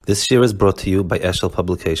This year is brought to you by Eshel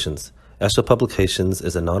Publications. Eshel Publications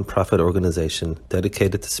is a non-profit organization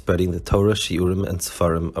dedicated to spreading the Torah, Shiurim, and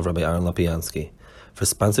Sefarim of Rabbi Aaron Lopiansky. For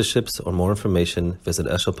sponsorships or more information, visit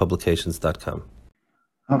eshelpublications.com.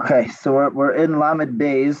 Okay, so we're in Lamed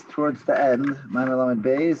Beis towards the end. Mammar Lamed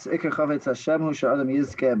Beis. Iker Chavetz Hashem Hu She'adam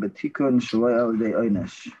Yizkeh B'Tikun Shaloi Al Yedei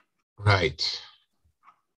Oynesh. Right.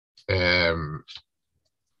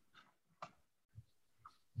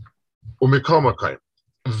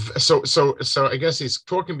 So I guess he's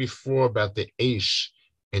talking before about the Eish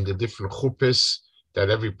and the different chuppahs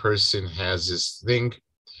that every person has this thing.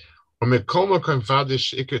 The Kvashon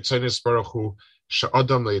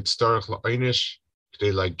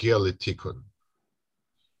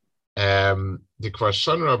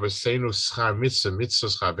Rabbeinu Schar Mitzvah Mitzvah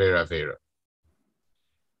Chavera Avera.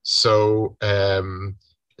 So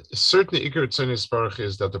certainly Iker Tzonis Baruch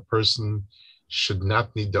is that the person should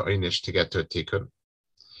not need the Einish to get to a tikkun.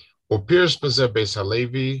 Upirs Bazeh Beis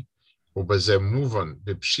Halevi Ubazeh Muvon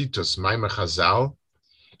B'Pshitos Maimah Chazal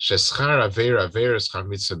Sheschar Avera Avera Schar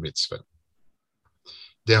Mitzvah Mitzvah.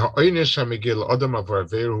 The Einish HaMegil Adam Avor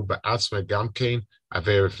Avera Hu Ba'atzmei Gamkein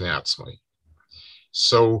Avera V'nei Atzmei.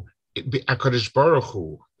 So HaKadosh Baruch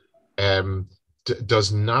Hu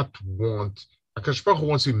does not want. HaKadosh Baruch Hu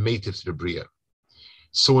wants to be mated to the Bria.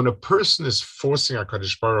 So when a person is forcing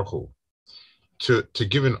HaKadosh Baruch Hu to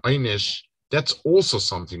give an einish, that's also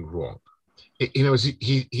something wrong.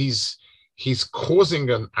 He's causing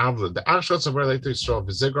an avla. The Arshats of Related Yisrael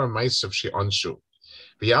v'zegar ma'asav she'anshu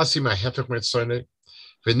v'yasi ma'hefech mitzvah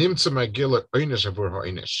v'nimtza ma'gil einish avur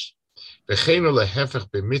ha'einish v'cheinu lehefech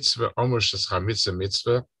b'mitzvah amur sheschar mitzvah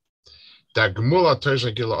mitzvah da'gmul ha'toish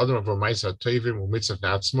ha'gil adam avur ma'asav ha'tovim u'mitzvah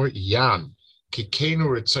na'atzmo yan kikeinu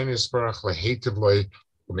ritzoni yisparach lehetiv loy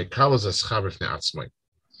u'mekavos ha'schar b'fnei atzmoi.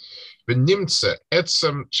 V'nimtze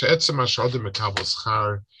etzem she'etzem ha'shodem mekavos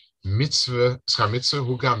schar mitzvah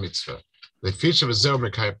hu gam mitzvah.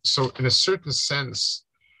 So in a certain sense,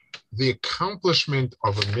 the accomplishment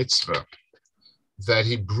of a mitzvah that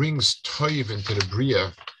he brings toiv into the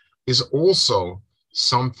bria is also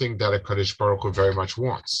something that HaKadosh Baruch Hu very much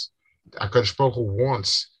wants. HaKadosh Baruch Hu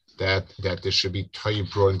wants that there should be toiv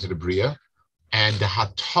brought into the bria, and the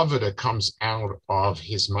hatava that comes out of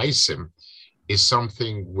his maisim is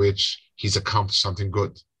something which he's accomplished something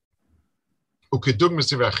good. It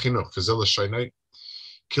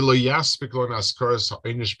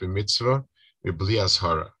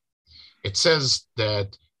says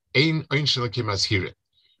that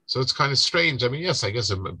so it's kind of strange. I mean, yes, I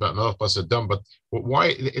guess about Melech Basa Dam, but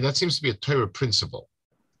why? That seems to be a Torah principle.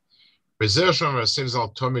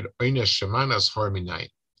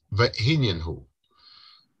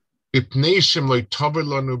 Ipneishim loy tover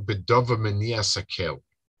lanu bedova menia sakel.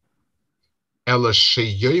 Ela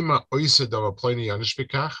sheyoyma oise dava ploini yonish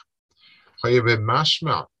bikach. Hayeve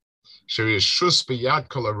mashma. Sherishus beyad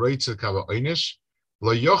kol aroitzel kava oynish.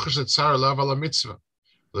 Lo yochash et tzara lav ala mitzvah.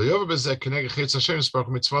 Lo yova bezeh kenega chetz Hashem sparch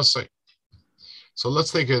mitzvasai. So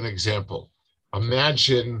let's take an example.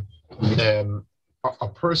 Imagine a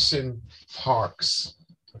person parks.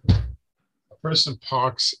 Person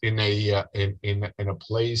parks in a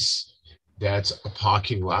place that's a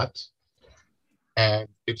parking lot, and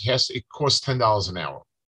it costs $10 an hour,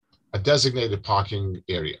 a designated parking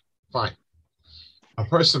area. Fine. A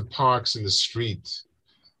person parks in the street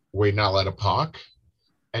where you're not allowed to park,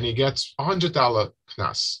 and he gets $100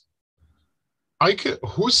 knas.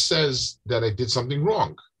 Who says that I did something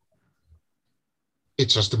wrong?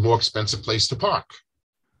 It's just a more expensive place to park.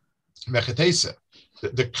 Mechatesa.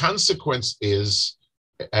 The consequence is,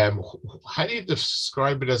 how do you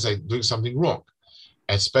describe it as doing something wrong?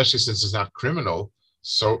 Especially since it's not criminal.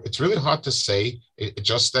 So it's really hard to say. It's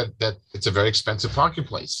just that it's a very expensive parking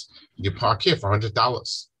place. You park here for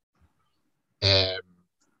 $100.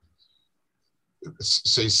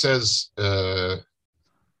 So he says, and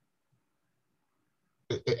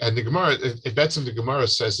the Gemara, the Gemara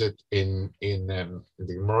says it in the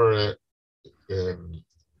Gemara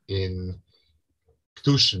in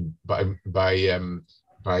Kedushin by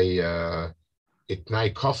Itnai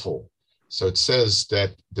Kofel. So it says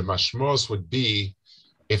that the mashmos would be,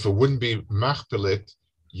 if it wouldn't be machpelit,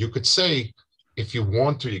 you could say, if you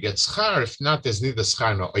want to, you get schar. If not, there's neither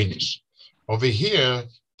schar nor einish. Over here,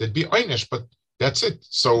 there'd be einish, but that's it.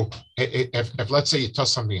 So if let's say you touch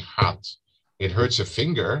something hot, it hurts your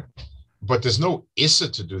finger, but there's no issa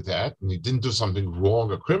to do that, and you didn't do something wrong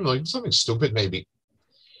or criminal, you did something stupid maybe.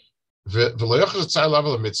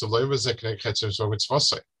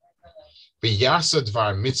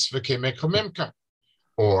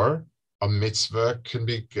 Or a mitzvah can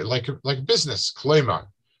be like a business.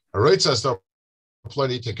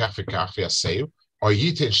 plani te kafe kafe aseu, or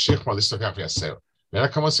yite shich malisto kafe aseu.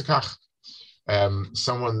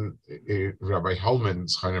 Someone, Rabbi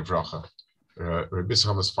Hellman's kind of Racha, Rabbi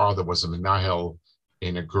Schama's father was a menahel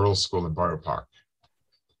in a girls' school in Borough Park.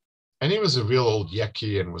 And he was a real old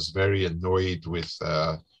yucky and was very annoyed with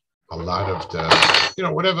a lot of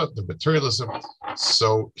the, whatever, the materialism.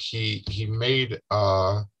 So he made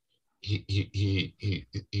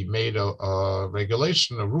he made a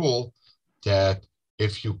regulation, a rule that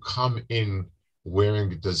if you come in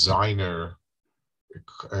wearing designer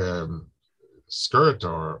skirt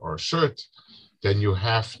or shirt, then you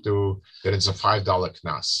have to, then it's a $5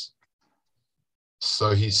 knas.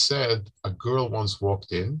 So he said a girl once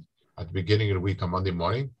walked in at the beginning of the week on Monday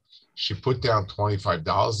morning. She put down $25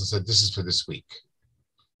 and said, "This is for this week."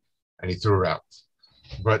 And he threw her out.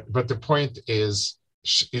 But the point is,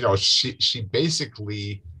 she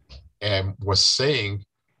basically was saying,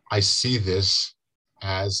 I see this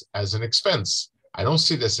as an expense. I don't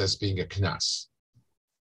see this as being a knas.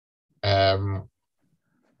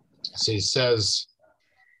 So he says,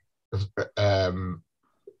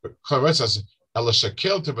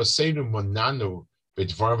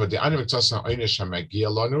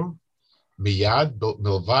 miyad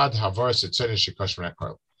milvad havar setzene shikosh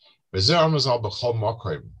merakol. V'zeh armazal b'chol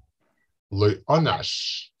mokoim lo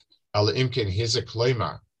onash al imken hizek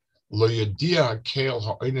loima lo yodia hakel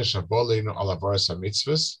ha'onesh haboleinu al avaras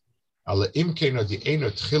hamitzvus al imken odi'enu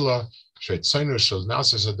tchila shetzenu shel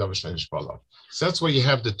nasis adav shleinish bala. So that's why you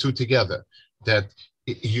have the two together. That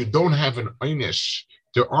you don't have an onesh.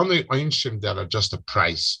 There are only oneshim that are just a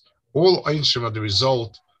price. All oneshim are the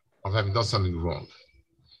result of having done something wrong.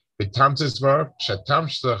 B'tamtzizvar shetam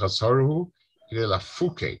shtar chasaruhu k'dei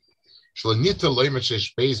lafuke shlonita loimet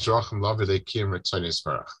sheish beis drachim lavidei kiyem retzoyin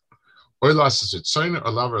esparach oy lasses retzoyin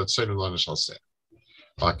or laver retzoyin lo nishal seh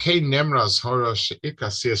v'akei nemra azhara she'ik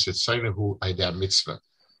asiyah retzoyin hu aidei mitzvah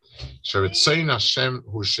sheretzoyin Hashem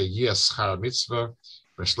hu sheyiyah schar mitzvah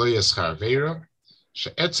v'shlo yiyah schar aveira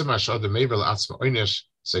she'etzem ha'shadam meiver la'atzma oynesh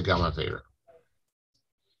ze gam aveira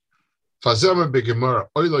fazema begemara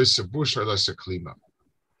oy lo yisebush oy lo yiseklima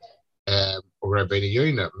or Rabbeinu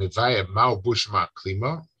Yoina mevaya mal bushma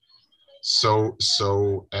klima. So it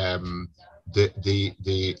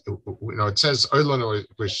says oilon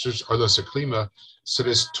klima. So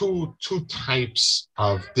there's two types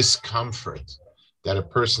of discomfort that a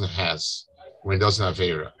person has when he doesn't have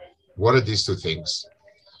Aveira. What are these two things?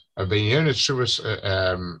 Rabbeinu Yoina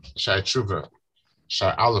shai tshuva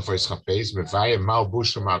shai aleph oischaf beis mevaya mal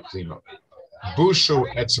bushma klima. Bushu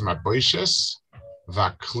etzem aboishes.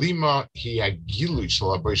 Vaklima hiagilu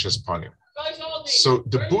shalaboishes panim. So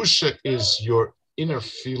the busha is your inner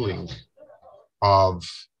feeling of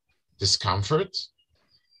discomfort,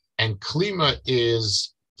 and klima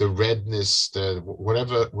is the redness, the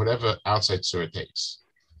whatever outside surah takes.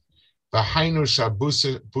 Vahainu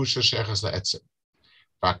shabusha sheches laetzem.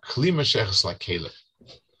 Vaklima sheches lakelef.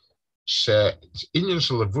 She inyan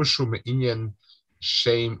shalavushu meinyan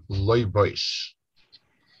shem loy boish.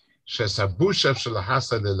 Shesabusha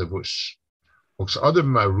shalahasa de levush. Ukshadam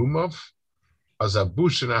marumov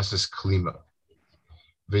azabusha nasis klima.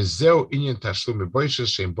 Vezeu inyan tashlum meboishes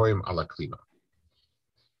shem boyim ala klima.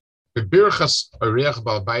 Bebirchas oreach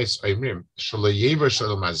balbais oimrim shaloyever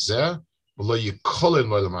shalom hazeh v'lo yikolin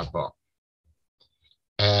lo'olam haba.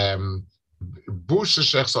 Busha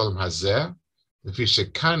shech shalom hazeh lefi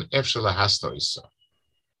shekan ef shalahasta isa.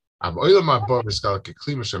 In other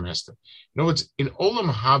words, in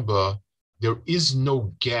Olam Haba, there is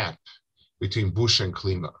no gap between Busha and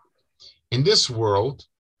Klima. In this world,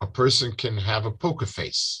 a person can have a poker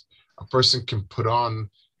face. A person can put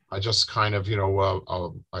on just kind of,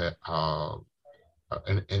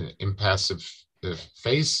 an impassive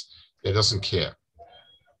face that doesn't care.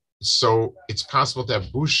 So it's possible to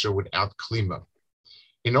have Busha without Klima.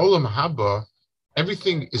 In Olam Haba,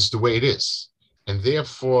 everything is the way it is. And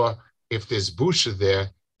therefore, if there's busha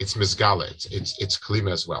there, it's mizgala, it's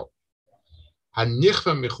klima as well.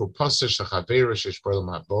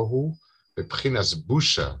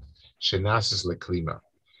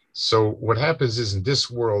 So what happens is in this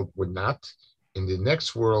world we're not. In the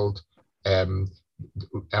next world,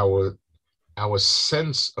 our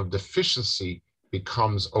sense of deficiency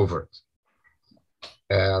becomes overt.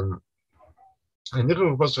 And so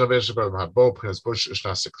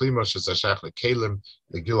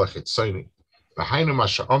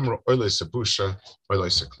it's possible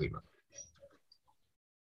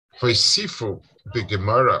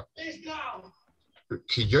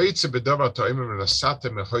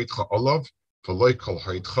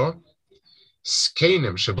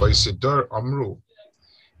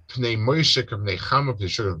Pnei Moshe Pnei Chama Pnei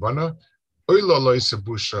Shur Vana Oila Loisa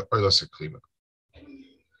Busha Oila Seklima.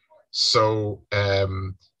 So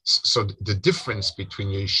the difference between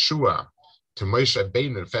Yeshua to Moshe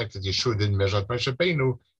Rabbeinu, the fact that Yeshua didn't measure out Moshe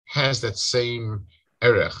Rabbeinu, has that same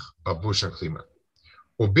erech of Busha Klima.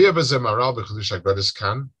 Ubir Bazeh Maral B'Chedush HaGodis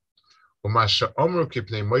Kan Umasha Omru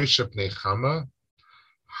Kipnei Moshe Pnei Chama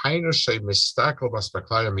Hainu Shei Mistakel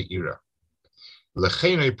Baspaklaya Meira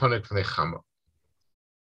Lechein Eiponek Pnei Chama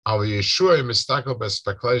Al Yeshua Mistakel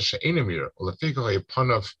Baspaklaya She'einu Meira Ulefiko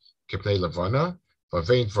Eiponav Kipnei Levana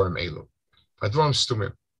Vavein Dvarim Elu Advarim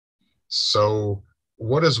Stumim. So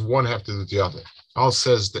what does one have to do with the other? Al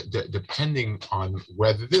says that depending on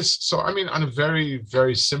whether this, so I mean, on a very,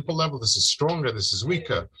 very simple level, this is stronger, this is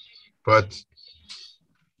weaker, but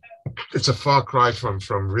it's a far cry from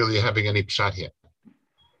really having any pshat here.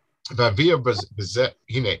 Vavia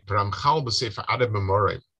hine Bramchal b'sefer Adam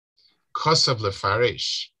Memorim Kosav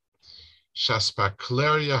lefaresh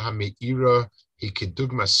Shaspakleria hameira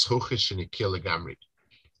ikidugma schuchish shenikil legamri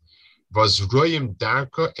was royim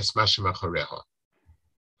darko es mashim achoreha.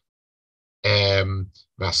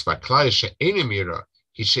 Vaspaklaya she'enim mira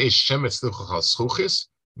he sheish shemetz luchachal schuchis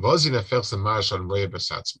was in effect the marsh on roya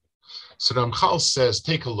besatzma. So Ramchal says,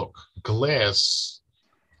 take a look. Glass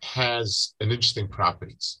has an interesting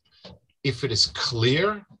properties. If it is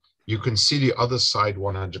clear, you can see the other side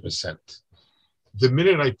 100%. The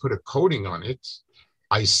minute I put a coating on it,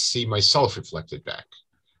 I see myself reflected back.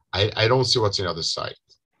 I don't see what's on the other side.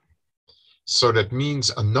 So that means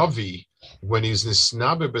a Navi, when he's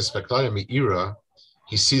Nisnabe Bespeklaya Me'ira,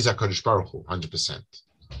 he sees HaKadosh Baruch Hu 100%.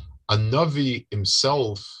 A Navi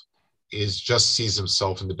himself just sees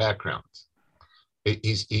himself in the background.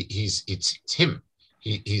 It's him.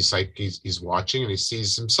 He's watching and he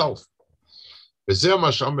sees himself.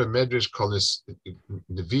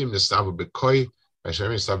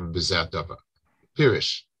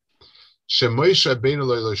 Pirish Shemoisha Rabbeinu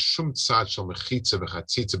lo lo shum tzad shel mechitza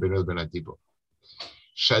v'chatzitza beinu ben adibo.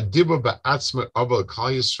 Shadibo ba'atzma aval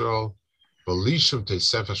Klal Yisrael v'li shum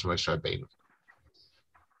teisef Shemoisha Rabbeinu.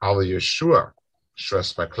 Al Yeshua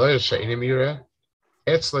shras b'klaya she'enim yireh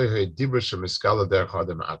etzlei ha'dibo shemiskala derech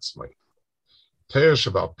adam atzmai. Teir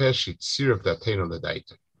shebal peh shitzirav dateinu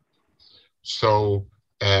l'daita. So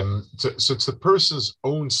it's the person's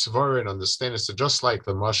own svara and understanding. So just like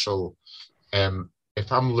the mashal,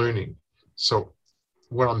 if I'm learning, so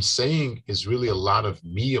what I'm saying is really a lot of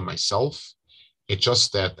me and myself. It's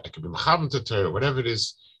just that I could be mechavan to Torah, whatever it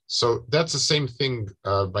is. So that's the same thing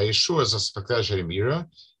by Yeshua as a spectacular Sherimira,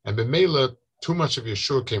 and b'meila too much of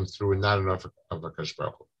Yeshua came through and not enough of HaKadosh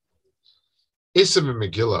Baruch Hu. Isam in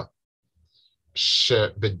Megillah she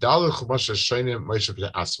b'dalach u'masha shoynim Moshe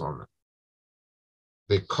b'nei Asmam.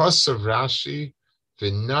 Because of Rashi,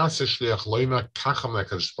 v'nasa shliach loima kacham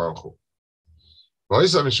HaKadosh Baruch Hu. Wow, I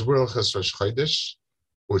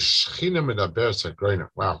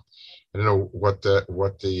don't know what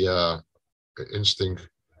the interesting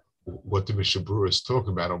what the Mishabur is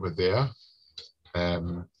talking about over there. Let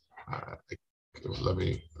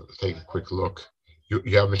me take a quick look. You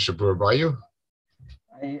have Mishabur by you?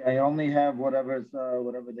 I only have whatever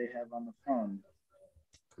they have on the phone.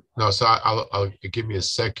 No, so I'll give me a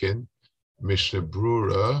second.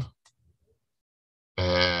 Mishabura.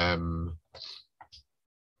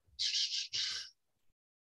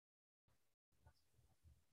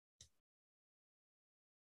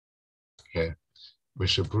 Okay,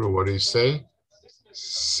 Mishabura, what do you say?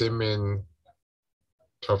 Simin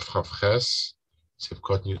Tov Chav Ches,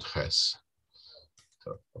 Sivkot Yud Ches.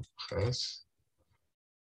 Tov Chav Ches.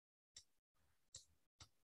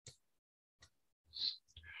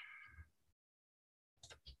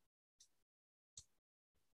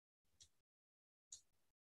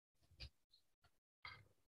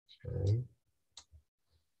 Okay.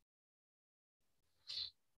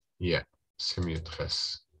 Yeah, Simin Yud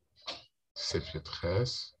Ches.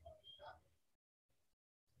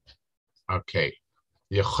 Okay.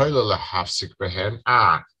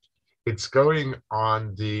 It's going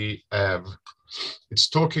on the it's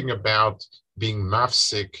talking about being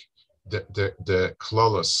mafsik the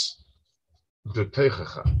klolos the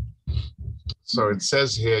teichacha. So it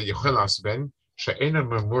says here Yecholas ben she'ena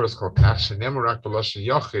memuras kol kach she'nemu rak b'losh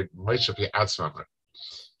yochid moishav yatzmam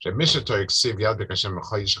she'mishato yiksiv yad b'kashem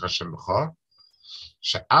b'cha yishach Hashem b'cha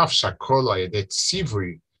she'af shakol ha'yedei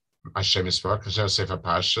tzivri Hashem yisparach Hashem sefer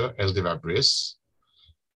pasha el diva bris.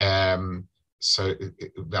 So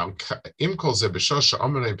im kol ze b'shor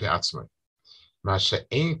she'omerim pe'atzmai ma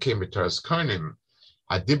she'ein kein b'toras kohanim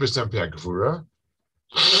hadibur sem pe'agvura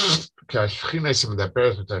k'ashchina yisem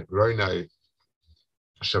medaberet mit ha'groinai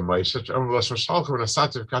So what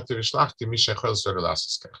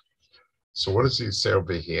does he say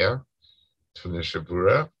over here to the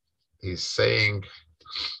Shabura? He's saying,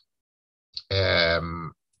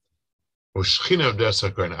 that's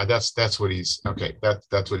what he's okay.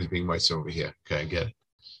 That's what he's being mitzvah over here. Okay, I get it.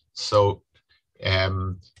 So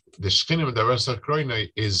the Shechina of the Rasakroina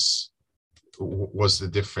was the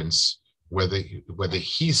difference whether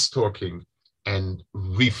he's talking and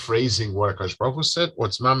rephrasing what Akash Baruch Hu said, or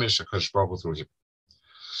it's Mamish Akash Baruch Hu through him.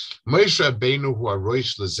 Moshe Rabbeinu hu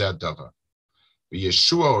aroish lezeh dava,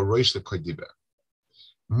 Yeshua aroish lekodiba.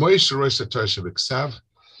 Moshe aroish leTorah shebiksav,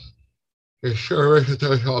 Yeshua aroish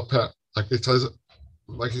leTorah shebal peh.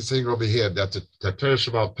 Like he's saying over here that the Torah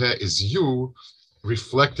shebal peh is you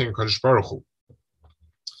reflecting Akash Baruch Hu.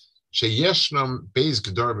 Sheyeshnam beis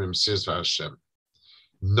gedorim sirs v'Hashem,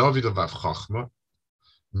 Novi levav chachma.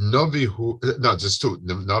 Novi who no, there's two,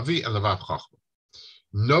 Novi and Levav Chachma.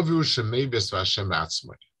 Novi who shemei b'es v'Hashem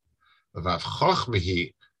b'atzmai. Levav Chachma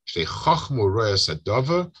he shtei Chachma roya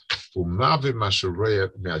sadova u'mavi mashu roya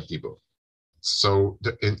me'adibo. So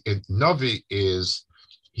in Novi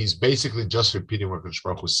he's basically just repeating what Kadosh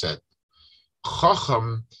Baruch Hu said.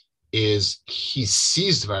 Chacham is he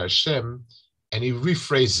sees v'Hashem and he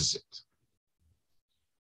rephrases it.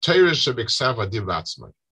 Torah shebiksav adiv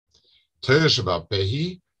b'atzmai. Torah shebal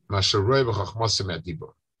pehi masharoi v'chachmasim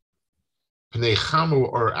adibo. Pnei chamu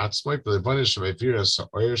or atzmai v'levanim shemevira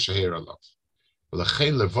sa'oyer sheher alav.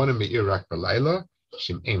 V'lechein levanim me'ir rak b'layla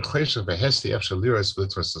shem ein cheshav v'hesti efshel liras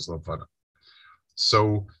v'litvas as levana.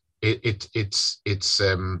 So it's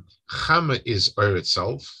chama is oyer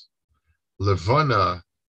itself. Levana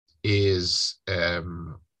is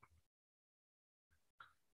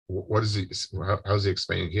what is he? How's he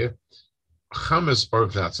explaining here? Chamas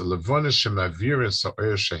orvnat a levana shemavirin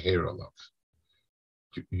sa'oyer sheher alav.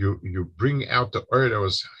 You bring out the oil that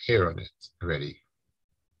was hair on it already.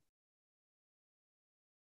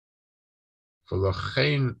 So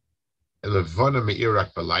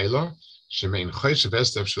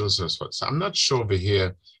I'm not sure over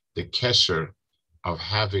here the kesher of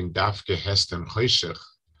having dafke hest and choshech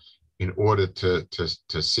in order to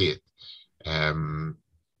see it.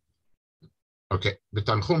 Okay,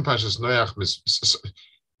 B'tanchum Pashas Noach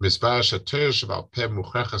Mizbash HaTorah Shebal Peh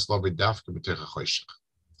Muchachas Lo B'dafke B'techa Choshech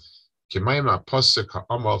K'mayim HaPosek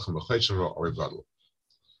HaOmal Chem B'choshech V'Ori Gadol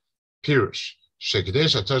Pirush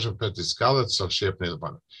Shekedesh HaTorah Shebal Peh Tizgalat Tzach She'er Pnei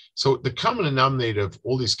Levana. So the common denominator of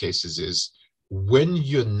all these cases is when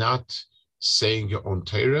you're not saying your own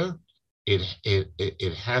Torah,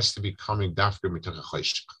 it has to be coming dafke B'techa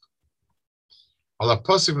Choshech. Ala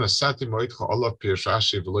Posek Nasati Moitcha Olav Pirush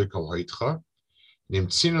Rashi V'Loi Kol Hoitcha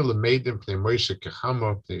Nimtzina Lemeidim Pnei Moshe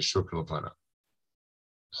Kechama Pnei Yeshua K'Levana.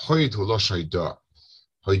 Hoid hu lo shoida.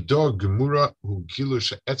 Hoida gemura hu gilu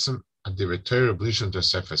she'etzem adiveter b'lishon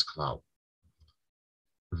tosefes klal.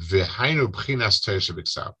 V'hainu b'chinas Torah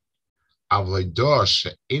shebiksav. Av hoida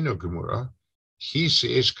she'eno gemura hi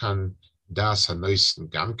she'esh kan das hanoisen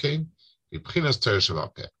gamkein v'b'chinas Torah shebal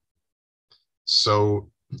peh. So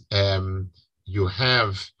you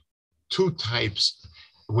have two types.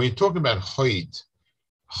 When you're talking about hoid,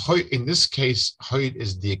 in this case, hoid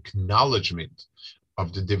is the acknowledgement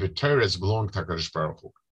of the Divrei Torah as belonging to HaKadosh Baruch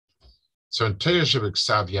Hu. So in Torah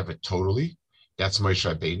Shebiksav, you have it totally. That's Moshe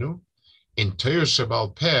Rabbeinu. In Torah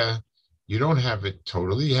Shebal Peh, you don't have it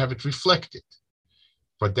totally. You have it reflected.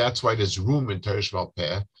 But that's why there's room in Torah Shebal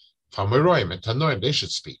Peh for Meroim and Tanoim. They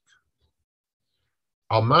should speak.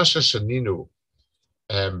 Al Masha Shaninu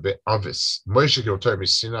be'avis Moshe Gil Torah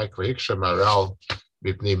Misinai Kvahiksha Maral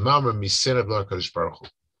B'pnei Mammar Misinai B'lo HaKadosh Baruch Hu.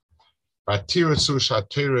 V'atiritzu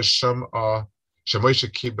Sha'Torah Sham'a Shemoshe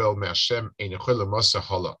Kibel Me'Hashem Ein Yochel L'Mosa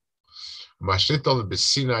Hala. Mashlitol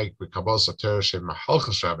B'Sinai B'Kabal Satorah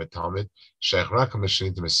She'Mahalchas Rabbi Talmud She'ech Rak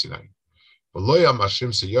HaMashinit B'Sinai. V'lo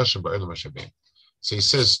Yamashim Se'Yoshem Ba'Olam HaShabim. So he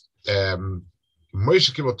says, Moshe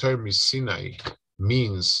Kibel Torah Misinai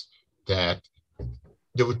means that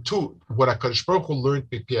there were two. What HaKadosh Baruch Hu learned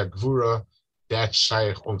B'Pi HaGvura, that's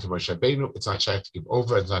shaykh onto Moshe Rabbeinu. It's not shaykh to give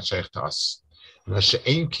over. It's not shaykh to us. Masha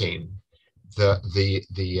Ein Kain, the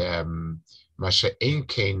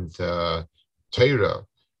Torah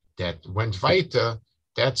that went weiter,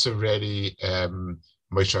 that's already Moshe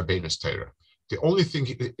Rabbeinu's Torah. The only thing,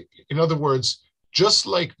 in other words, just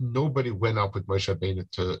like nobody went up with Moshe Rabbeinu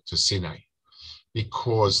to Sinai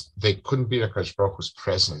because they couldn't be in HaKadosh Baruch Hu's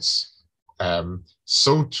presence,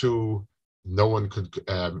 so too no one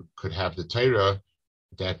could have the Torah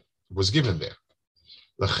that was given there.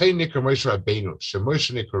 L'chein nikra Moshe Rabbeinu,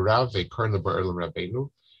 sheMoshe nikra Rav ve'karna ba'olam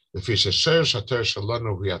Rabbeinu, l'fi she'sher sh'atorah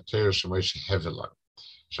shalanu hu ha'torah sheMoshe hevel lanu.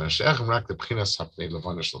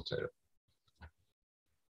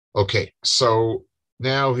 Okay, so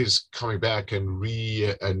now he's coming back and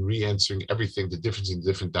re-answering everything, the difference in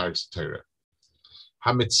different directs of Torah.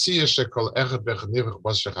 Hamitzia shekol echad bechad nivach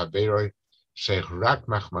bas shechaberoi sheich rak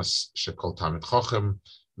machmas shekol tamid chochem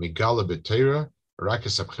migala b'Torah rak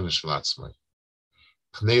esabchina shelatzmai.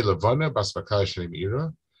 Pnei levana bas bakay shelim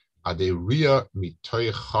ira ade ria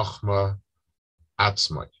mitoy chachma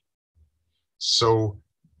atzmai. So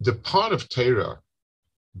the part of Torah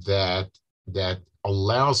that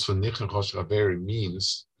allows for nichen chosh chaveri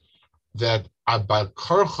means that abal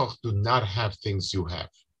karchach do not have things you have.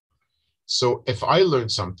 So if I learn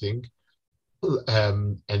something,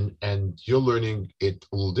 and you're learning it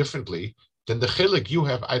a little differently, then the chelik you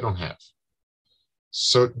have, I don't have.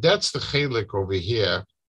 So that's the chelik over here.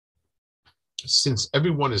 Since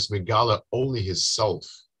everyone is megala only his self,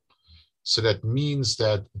 so that means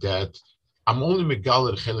that I'm only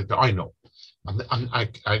megala the chelik that I know.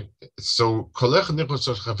 So kolech nichos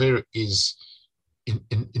chaver is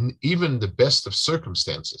in even the best of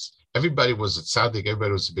circumstances. Everybody was a tzaddik,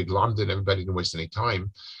 everybody was a big lamdan, everybody didn't waste any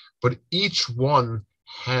time, but each one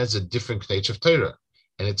has a different nature of Torah,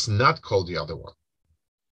 and it's not called the other one.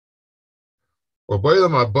 Kol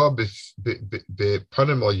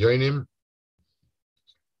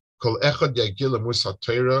echad yagil musa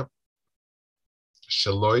Torah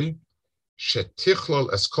sheloi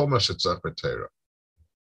shetichlol es kol ma shetzach b'Torah.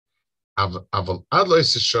 Aval ad lo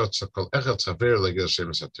yisishot kol echad chaver legil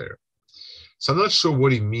shemus haTorah. So I'm not sure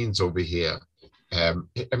what he means over here. I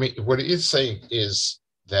mean, what he is saying is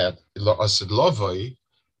that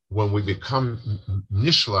when we become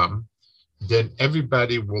nishlam, then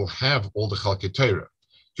everybody will have all the chalkei Torah.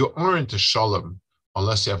 You aren't a shalom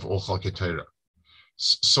unless you have all chalkei Torah.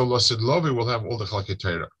 So Lasid Lovi will have all the chalkei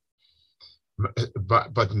Torah.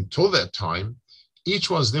 But until that time,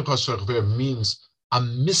 each one's nichas shachver means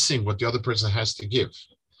I'm missing what the other person has to give.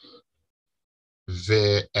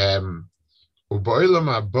 U'ba'olam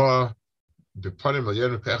haba b'panim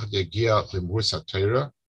al-yonu k'echad yagia limhus ha-Torah.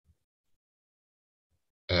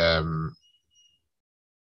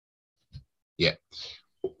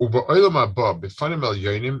 U'ba'olam haba b'panim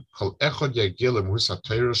al-yonim kol echad yagia limhus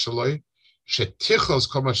ha-Torah shaloi shetichos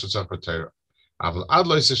kol ma shetzach b'Torah. Aval ad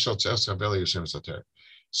lo yisishol tzech tzabel yishem ha-Torah.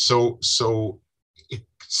 So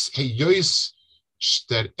it's heyois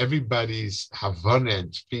that everybody's havana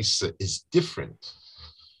and tfisa is different.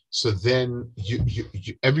 So then you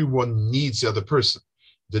everyone needs the other person.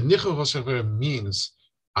 The nichol choshaver means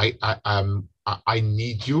I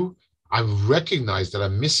need you. I recognize that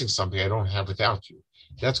I'm missing something I don't have without you.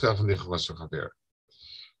 That's called nichol choshaver.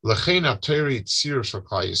 L'chein ha-Torah yitzir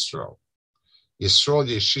shakal Yisrael. Yisrael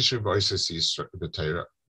yeshishir b'oises b'Torah.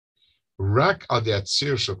 Rak al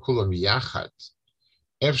yatzir shakulam yachad.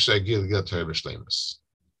 Efshar gil Torah b'shleimus.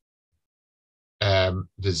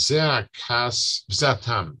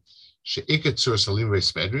 V'zatam she'iketzur salim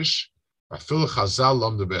v'esmedrish v'afil chazal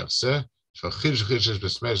lom deberse shal chiddush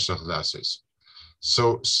b'smedrish shachdases.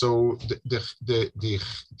 So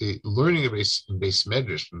the learning of base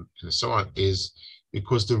medrash and so on is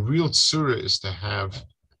because the real tzura is to have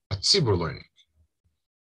a tzibur learning.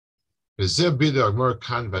 V'zeh bida agmor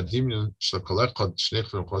kan v'adimyon shel kol echad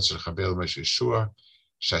shnech v'nchot shel chaber l'mesh Yeshua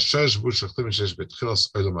shashash bu shechlim shesh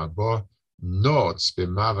betchilas olam haba notes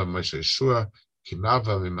b'mava Moshe Yeshua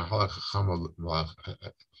kimava mimahalach chacham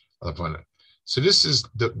alavana. So this is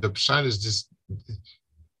the pshat is this.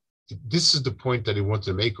 This is the point that he wanted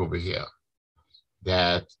to make over here,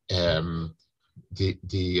 that the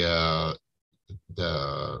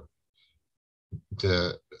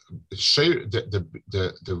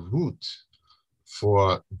root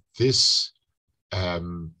for this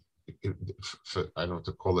for, I don't know what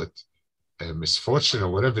to call it, misfortune or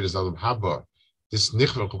whatever it is, Alam Haba, this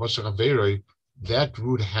nichva chaveroi, that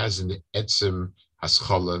root has an etzim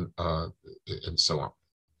haschala and so on.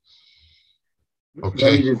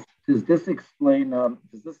 Okay. Does this explain?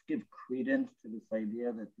 Does this give credence to this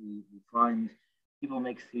idea that we find people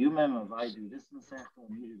make siyumim of I do this masechta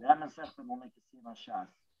and you do that masechta and we'll make a siyum hashas?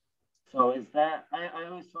 So is that? I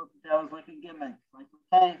always thought that was like a gimmick. Like,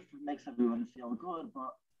 okay, it makes everyone feel good,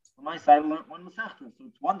 but on my side I learned one masechta, so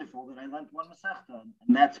it's wonderful that I learned one masechta,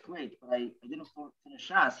 and that's great. But I didn't finish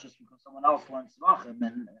shas just because someone else learned tzvachim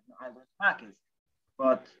and I learned makis.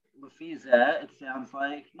 But Lefiza, it sounds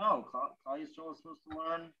like no, Klal Yisrael is supposed to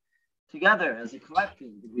learn together as a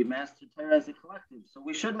collective. We master Torah as a collective. So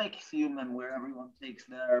we should make siyumim where everyone takes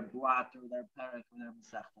their blat or their perek or their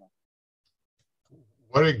masechta.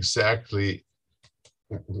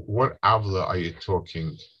 What avla are you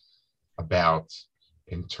talking about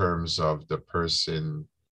in terms of the person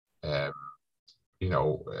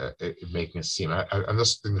making a seam. I'm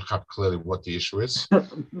just didn't have clearly what the issue is.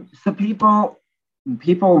 So people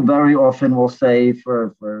very often will say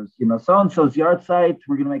for so and so's yard site,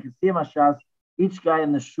 we're going to make a siyum hashas. Each guy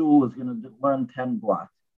in the shul is going to learn 10 blot.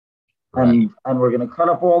 And we're going to cut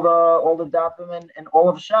up all the dapim and all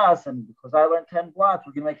of Shas, and because I learned 10 blots,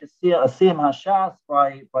 we're going to make a siyum hashas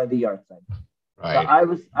by the yard side. Right.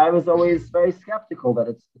 So I was always very skeptical that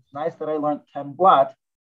it's nice that I learned 10 blot,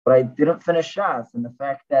 but I didn't finish Shas, and the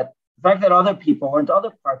fact that other people learned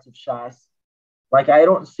other parts of Shas, like I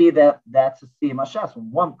don't see that's a siyum hashas.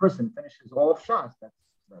 When one person finishes all of Shas, that's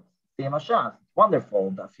siyum hashas. It's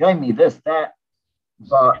wonderful. Daf yomi, this, that,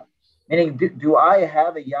 but. Meaning, do I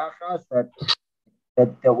have a yachas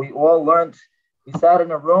that we all learned? We sat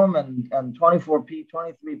in a room and 23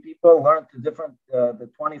 people learned the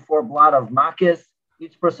 24 blot of makis.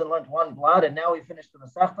 Each person learned one blot, and now we finished the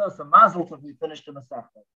Masechta. So mazel tov, we finished the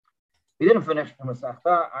Masechta. We didn't finish the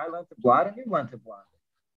Masechta. I learned the blot, and you learned the blot.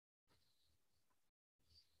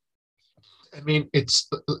 I mean, it's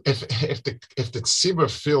if the tzibur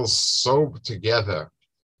feels so together,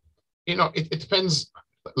 it depends.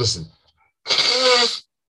 Listen,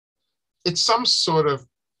 it's some sort of,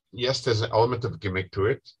 yes, there's an element of gimmick to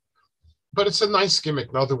it, but it's a nice gimmick.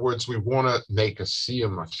 In other words, we want to make a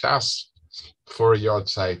siyum hashas for a yard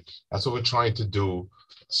site. That's what we're trying to do.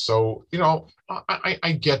 So,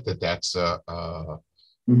 I get that that's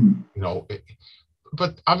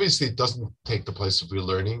but obviously it doesn't take the place of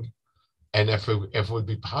relearning. And if it would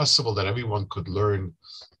be possible that everyone could learn,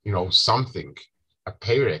 something, a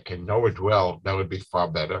perek, and know it well, that would be far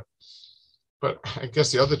better. But I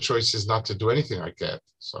guess the other choice is not to do anything like that.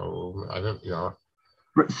 So I don't,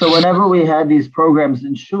 So whenever we had these programs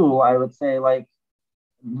in shul, I would say, like,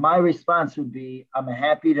 my response would be, I'm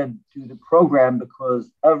happy to do the program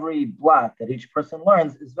because every blot that each person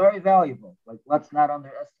learns is very valuable. Like, let's not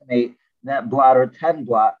underestimate that blot or 10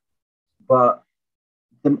 blot. But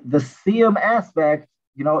the siyum aspect,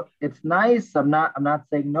 it's nice. I'm not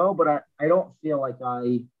saying no, but I don't feel like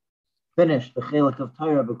I finished the chelik of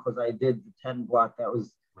Torah because I did the 10 block that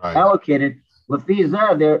was allocated.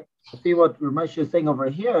 See what Ramesh is saying over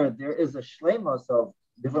here, there is a shlemos of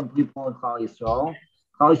different people in Klal Yisrael.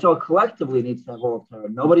 Klal Yisrael collectively needs to have all of Torah.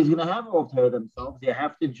 Nobody's going to have all of Torah themselves. You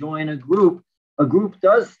have to join a group. A group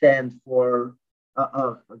does stand for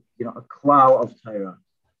a klal of Torah.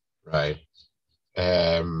 Right.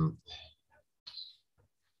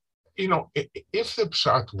 If the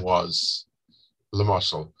pshat was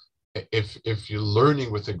l'mashal, if you're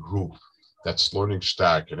learning with a group that's learning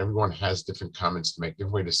stark and everyone has different comments to make,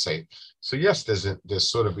 different way to say, so yes, there's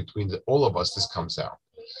sort of between all of us, this comes out.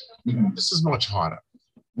 Mm-hmm. This is much harder.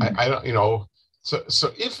 Mm-hmm. I don't,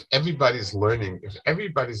 so if everybody's learning, if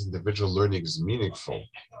everybody's individual learning is meaningful,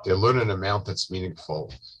 they learn an amount that's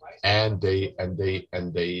meaningful, and they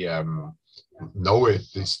know it.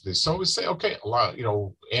 They always say, okay, a lot,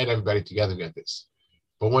 add everybody together, get this.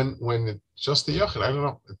 But when it's just the yachid, I don't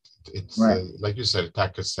know. It's like you said,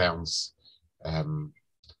 Taka sounds, kind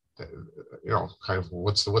of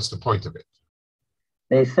what's the point of it?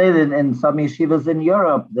 They say that in some yeshivas in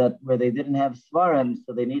Europe that where they didn't have svarim,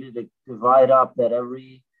 so they needed to divide up that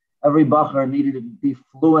every bacher needed to be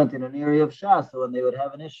fluent in an area of shas. So when they would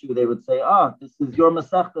have an issue, they would say, "Oh, this is your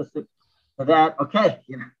masechta for that." Okay,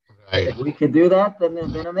 if we could do that, then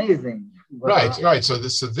amazing. But, right. So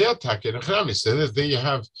their taka in Achrami. So there you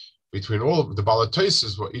have between all of the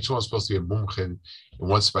balatoises, where each one's supposed to be a mumchen in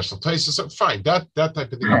one special toises. So fine, that type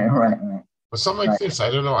of thing. Right. But something like this, I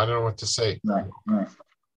don't know what to say. Right.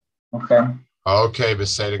 Okay. Okay,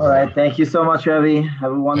 Beseda. All right. Thank you so much, Ravi.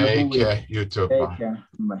 Have a wonderful week. Take care. You too. Take care.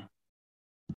 Bye.